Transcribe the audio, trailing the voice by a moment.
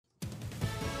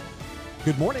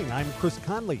Good morning, I'm Chris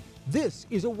Conley. This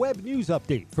is a web news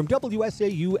update from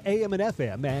WSAU AM and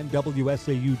FM and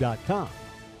WSAU.com.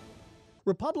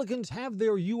 Republicans have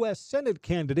their U.S. Senate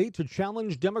candidate to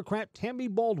challenge Democrat Tammy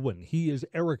Baldwin. He is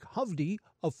Eric Hovde.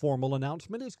 A formal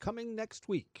announcement is coming next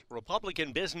week.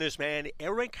 Republican businessman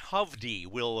Eric Hovde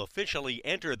will officially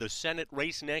enter the Senate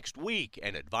race next week.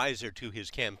 An advisor to his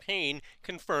campaign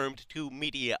confirmed to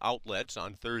media outlets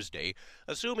on Thursday.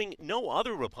 Assuming no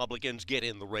other Republicans get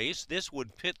in the race, this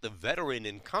would pit the veteran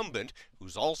incumbent,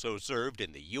 who's also served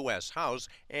in the U.S. House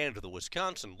and the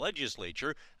Wisconsin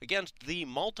legislature, against the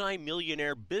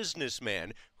multi-millionaire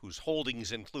businessman whose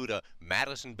holdings include a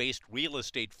Madison-based real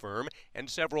estate firm and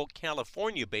several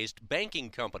California-based banking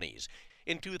companies.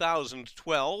 In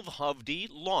 2012, Hovde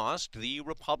lost the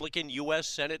Republican U.S.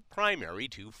 Senate primary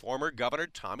to former Governor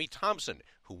Tommy Thompson,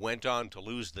 who went on to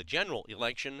lose the general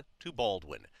election to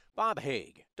Baldwin. Bob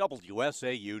Haig,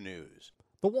 WSAU News.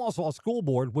 The Wausau School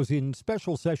Board was in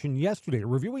special session yesterday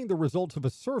reviewing the results of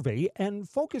a survey and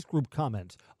focus group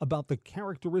comments about the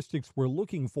characteristics we're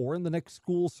looking for in the next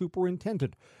school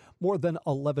superintendent. More than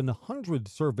 1,100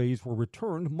 surveys were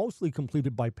returned, mostly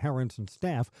completed by parents and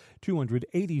staff.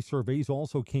 280 surveys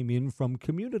also came in from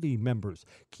community members.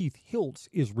 Keith Hiltz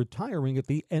is retiring at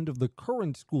the end of the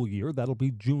current school year. That'll be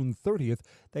June 30th.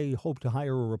 They hope to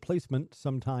hire a replacement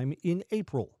sometime in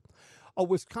April. A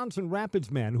Wisconsin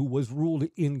Rapids man who was ruled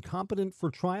incompetent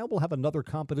for trial will have another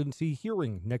competency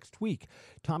hearing next week.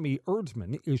 Tommy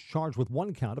Erdsman is charged with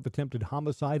one count of attempted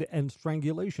homicide and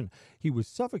strangulation. He was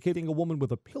suffocating a woman with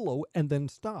a pillow and then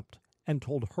stopped and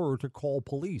told her to call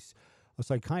police. A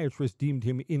psychiatrist deemed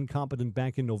him incompetent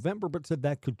back in November, but said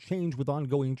that could change with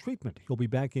ongoing treatment. He'll be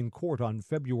back in court on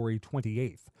February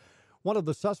 28th. One of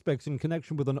the suspects in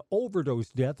connection with an overdose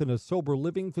death in a sober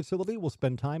living facility will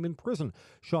spend time in prison.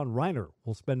 Sean Reiner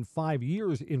will spend 5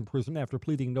 years in prison after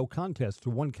pleading no contest to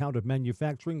one count of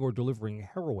manufacturing or delivering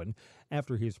heroin.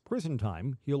 After his prison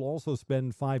time, he'll also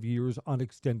spend 5 years on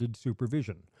extended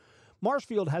supervision.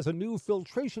 Marshfield has a new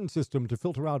filtration system to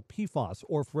filter out PFAS,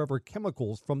 or forever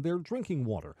chemicals, from their drinking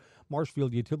water.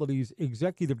 Marshfield Utilities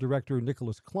Executive Director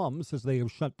Nicholas Klum says they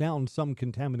have shut down some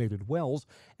contaminated wells,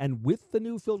 and with the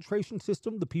new filtration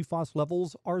system, the PFAS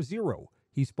levels are zero.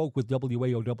 He spoke with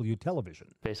WAOW television.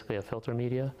 Basically a filter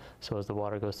media, so as the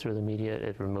water goes through the media,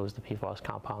 it removes the PFAS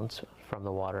compounds from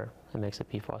the water and makes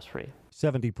it PFAS free.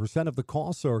 70% of the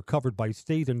costs are covered by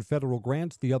state and federal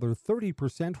grants. The other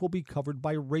 30% will be covered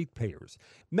by ratepayers.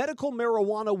 Medical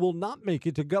marijuana will not make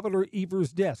it to Governor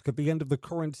Evers' desk at the end of the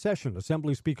current session.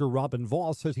 Assembly Speaker Robin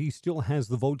Vos says he still has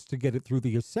the votes to get it through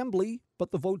the Assembly,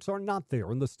 but the votes are not there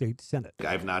in the state Senate.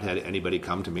 I've not had anybody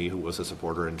come to me who was a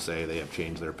supporter and say they have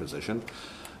changed their position.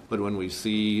 But when we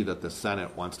see that the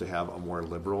Senate wants to have a more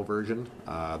liberal version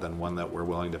than one that we're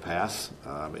willing to pass,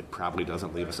 it probably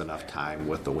doesn't leave us enough time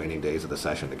with the waning days of the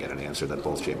session to get an answer that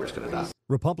both chambers can adopt.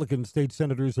 Republican state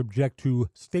senators object to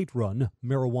state-run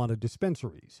marijuana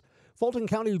dispensaries. Fulton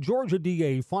County, Georgia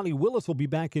DA Fani Willis will be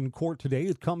back in court today.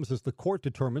 It comes as the court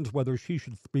determines whether she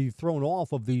should be thrown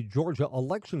off of the Georgia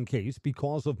election case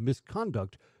because of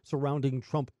misconduct surrounding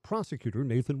Trump prosecutor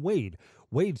Nathan Wade.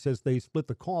 Wade says they split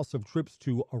the costs of trips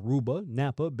to Aruba,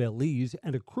 Napa, Belize,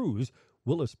 and a cruise.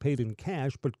 Willis paid in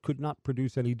cash but could not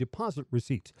produce any deposit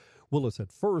receipts. Willis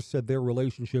at first said their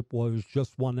relationship was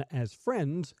just one as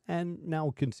friends and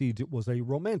now concedes it was a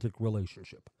romantic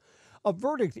relationship. A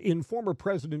verdict in former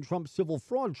President Trump's civil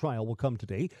fraud trial will come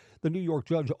today. The New York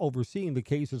judge overseeing the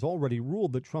case has already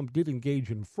ruled that Trump did engage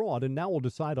in fraud and now will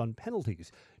decide on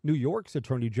penalties. New York's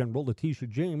Attorney General Letitia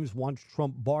James wants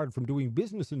Trump barred from doing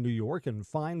business in New York and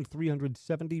fined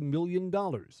 $370 million.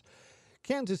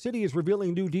 Kansas City is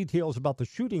revealing new details about the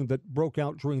shooting that broke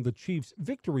out during the Chiefs'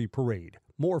 victory parade.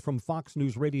 More from Fox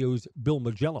News Radio's Bill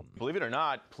Magellan. Believe it or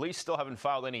not, police still haven't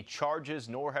filed any charges,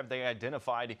 nor have they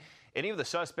identified any of the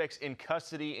suspects in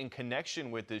custody in connection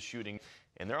with this shooting,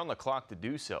 and they're on the clock to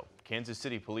do so. Kansas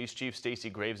City Police Chief Stacey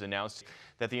Graves announced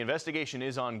that the investigation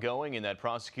is ongoing and that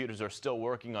prosecutors are still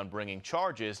working on bringing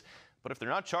charges, but if they're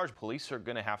not charged, police are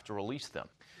going to have to release them.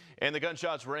 And the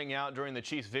gunshots rang out during the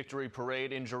Chiefs' victory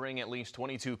parade, injuring at least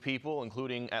 22 people,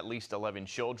 including at least 11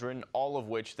 children, all of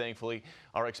which, thankfully,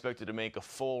 are expected to make a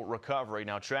full recovery.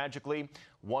 Now, tragically,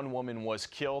 one woman was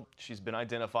killed. She's been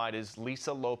identified as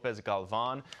Lisa Lopez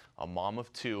Galvan, a mom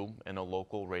of two and a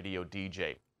local radio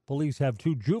DJ. Police have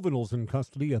 2 juveniles in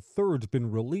custody. A third's been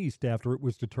released after it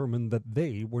was determined that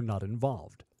they were not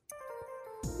involved.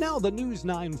 Now the News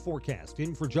 9 forecast.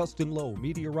 In for Justin Lowe,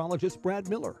 meteorologist Brad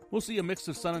Miller. We'll see a mix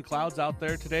of sun and clouds out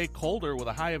there today. Colder with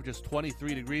a high of just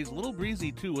 23 degrees. A little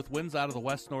breezy, too, with winds out of the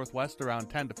west-northwest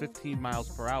around 10 to 15 miles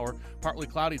per hour. Partly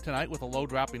cloudy tonight with a low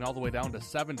dropping all the way down to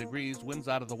 7 degrees. Winds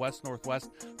out of the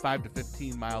west-northwest 5 to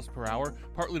 15 miles per hour.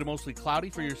 Partly to mostly cloudy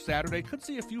for your Saturday. Could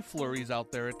see a few flurries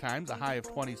out there at times. A high of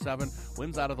 27.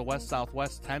 Winds out of the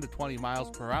west-southwest 10 to 20 miles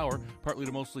per hour. Partly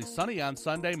to mostly sunny on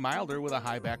Sunday. Milder with a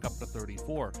high back up to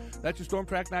 34. That's your Storm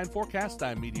Track 9 forecast.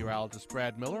 I'm meteorologist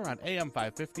Brad Miller on AM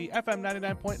 550, FM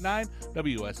 99.9,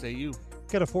 WSAU.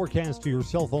 Get a forecast to your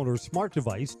cell phone or smart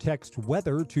device. Text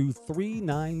weather to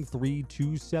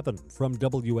 39327 from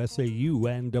WSAU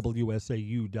and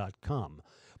WSAU.com.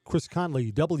 Chris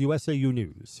Conley, WSAU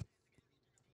News.